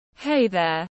Hey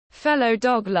there, fellow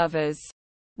dog lovers.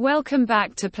 Welcome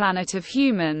back to Planet of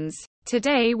Humans.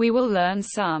 Today we will learn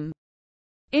some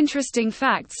interesting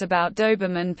facts about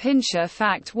Doberman Pinscher.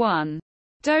 Fact 1.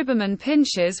 Doberman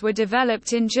Pinschers were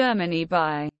developed in Germany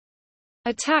by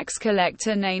a tax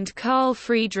collector named Carl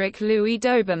Friedrich Louis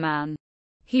Doberman.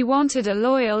 He wanted a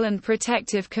loyal and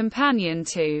protective companion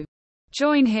to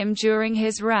join him during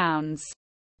his rounds.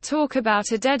 Talk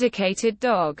about a dedicated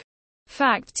dog.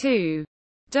 Fact 2.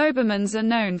 Dobermans are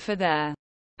known for their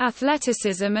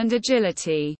athleticism and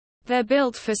agility. They're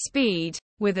built for speed,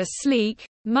 with a sleek,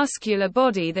 muscular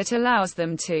body that allows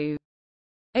them to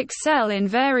excel in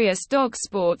various dog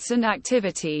sports and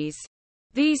activities.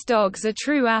 These dogs are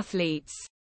true athletes.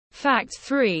 Fact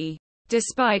 3.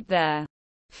 Despite their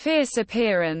fierce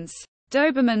appearance,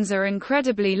 Dobermans are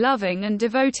incredibly loving and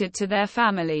devoted to their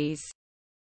families.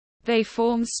 They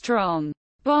form strong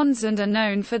bonds and are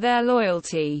known for their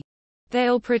loyalty.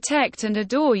 They'll protect and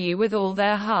adore you with all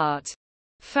their heart.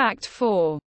 Fact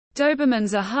 4.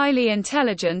 Dobermans are highly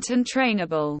intelligent and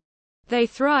trainable. They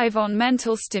thrive on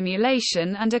mental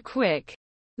stimulation and are quick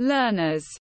learners.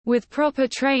 With proper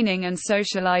training and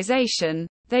socialization,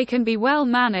 they can be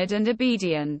well-mannered and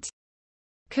obedient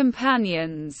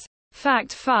companions.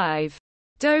 Fact 5.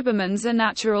 Dobermans are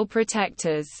natural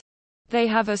protectors. They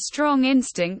have a strong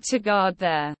instinct to guard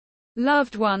their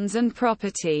loved ones and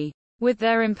property. With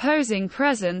their imposing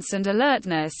presence and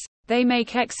alertness, they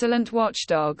make excellent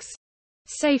watchdogs.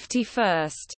 Safety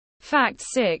first. Fact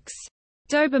 6.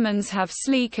 Dobermans have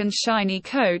sleek and shiny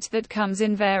coat that comes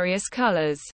in various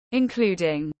colors,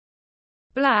 including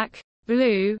black,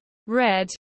 blue,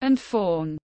 red, and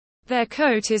fawn. Their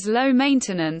coat is low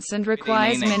maintenance and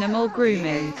requires minimal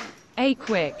grooming. A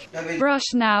quick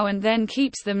brush now and then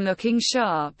keeps them looking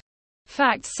sharp.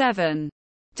 Fact 7.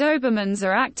 Dobermans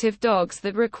are active dogs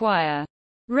that require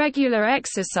regular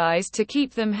exercise to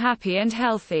keep them happy and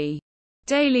healthy.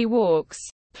 Daily walks,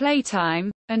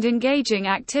 playtime, and engaging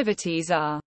activities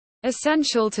are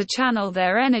essential to channel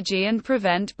their energy and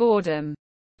prevent boredom.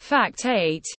 Fact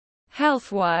 8.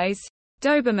 Health-wise,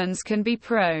 Dobermans can be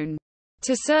prone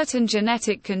to certain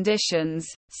genetic conditions,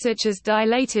 such as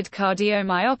dilated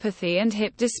cardiomyopathy and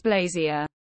hip dysplasia.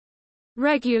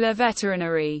 Regular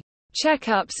veterinary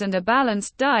checkups and a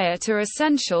balanced diet are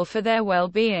essential for their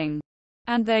well-being.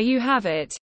 And there you have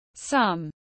it. Some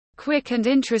quick and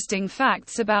interesting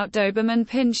facts about Doberman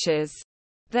Pinschers.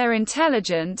 They're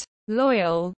intelligent,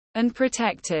 loyal, and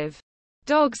protective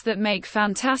dogs that make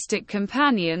fantastic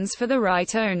companions for the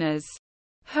right owners.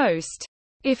 Host.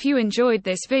 If you enjoyed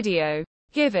this video,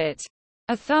 give it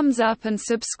a thumbs up and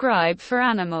subscribe for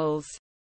animals